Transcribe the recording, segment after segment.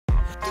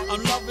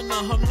I'm loving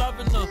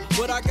her,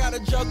 but I gotta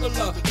juggle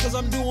her, cause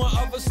I'm doing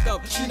other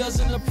stuff she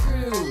doesn't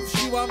approve.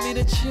 She want me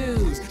to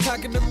choose,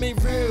 talking to me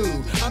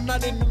rude, I'm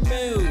not in the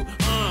mood,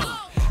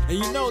 And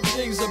you know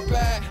things are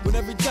bad when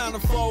every time the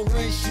phone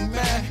rings she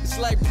mad. It's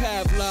like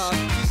Pavlov.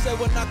 She said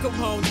when I come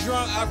home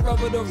drunk I rub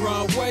her the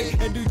wrong way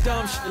and do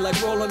dumb shit like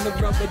rolling the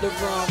rubber the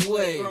wrong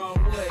way.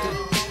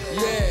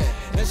 Yeah,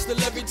 and still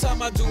every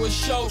time I do a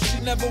show she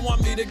never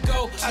want me to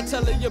go. I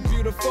tell her you're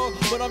beautiful,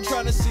 but I'm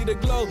trying to see the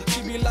glow.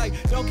 She be like,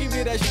 don't give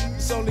me that shit,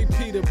 it's only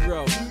Peter,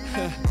 bro.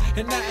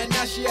 And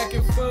now she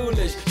acting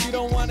foolish. She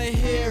don't wanna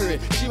hear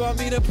it, she want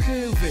me to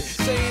prove it,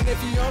 saying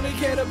if you only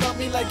cared about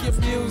me like your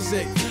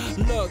music.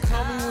 Look,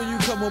 call me when you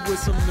come up with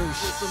some new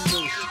shit,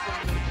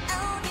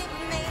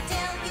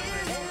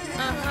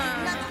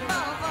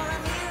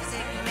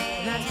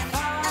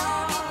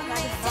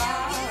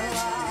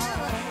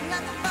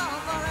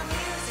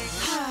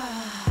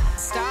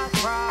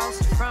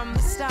 Star-crossed from the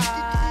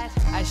start,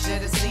 I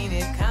should have seen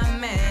it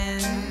coming.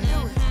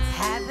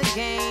 Had the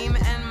game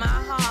and my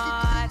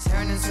heart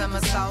turning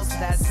somersaults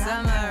that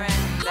summer,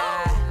 and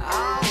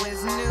I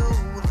always knew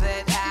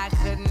that I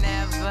could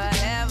never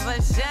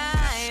ever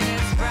shine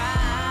as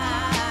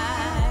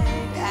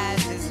bright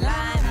as his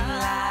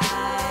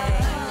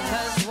limelight.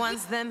 Cause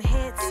once them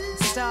hits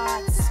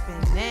start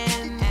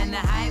spinning and the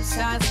hype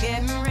starts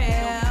getting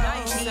real,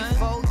 he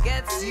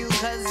forgets you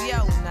cause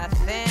you're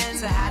nothing.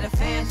 So how the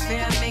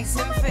fanfare makes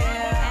him feel,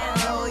 and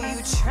though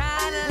you try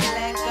to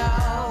let go,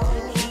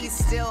 he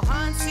still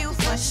haunts you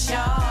for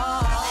sure.